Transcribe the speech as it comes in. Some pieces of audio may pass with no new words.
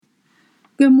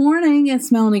Good morning,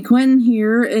 it's Melanie Quinton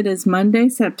here. It is Monday,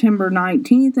 September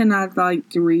 19th, and I'd like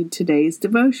to read today's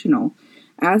devotional.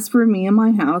 As for me and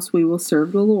my house, we will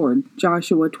serve the Lord.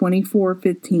 Joshua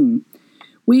 24:15.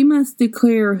 We must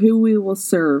declare who we will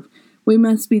serve. We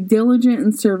must be diligent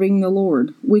in serving the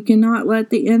Lord. We cannot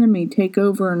let the enemy take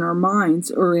over in our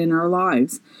minds or in our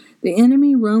lives. The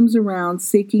enemy roams around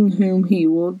seeking whom he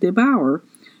will devour.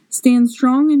 Stand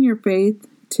strong in your faith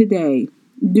today.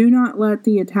 Do not let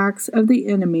the attacks of the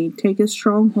enemy take a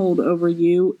stronghold over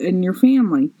you and your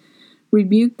family.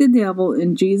 Rebuke the devil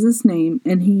in Jesus' name,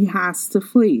 and he has to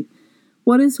flee.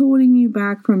 What is holding you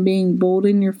back from being bold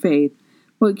in your faith?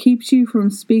 What keeps you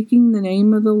from speaking the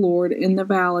name of the Lord in the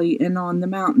valley and on the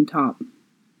mountaintop?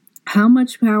 How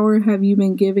much power have you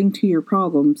been giving to your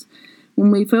problems?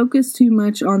 When we focus too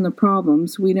much on the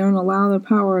problems, we don't allow the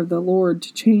power of the Lord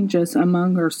to change us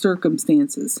among our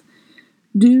circumstances.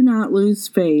 Do not lose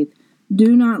faith.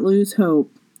 Do not lose hope.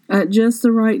 At just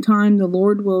the right time, the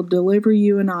Lord will deliver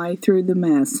you and I through the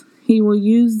mess. He will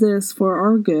use this for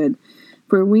our good,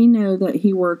 for we know that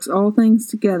He works all things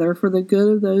together for the good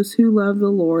of those who love the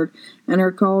Lord and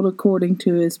are called according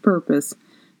to His purpose.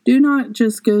 Do not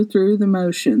just go through the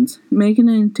motions. Make an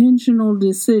intentional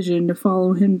decision to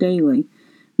follow Him daily.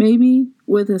 Maybe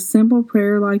with a simple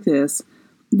prayer like this: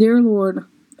 Dear Lord,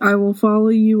 I will follow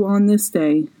you on this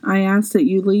day. I ask that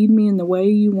you lead me in the way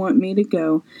you want me to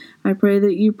go. I pray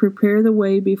that you prepare the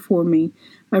way before me.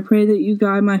 I pray that you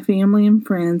guide my family and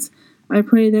friends. I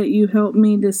pray that you help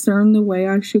me discern the way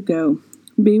I should go.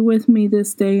 Be with me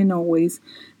this day and always.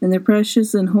 In the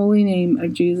precious and holy name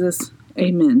of Jesus,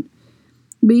 amen.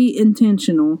 Be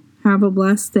intentional. Have a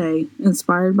blessed day.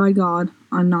 Inspired by God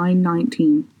on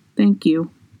 9/19. Thank you.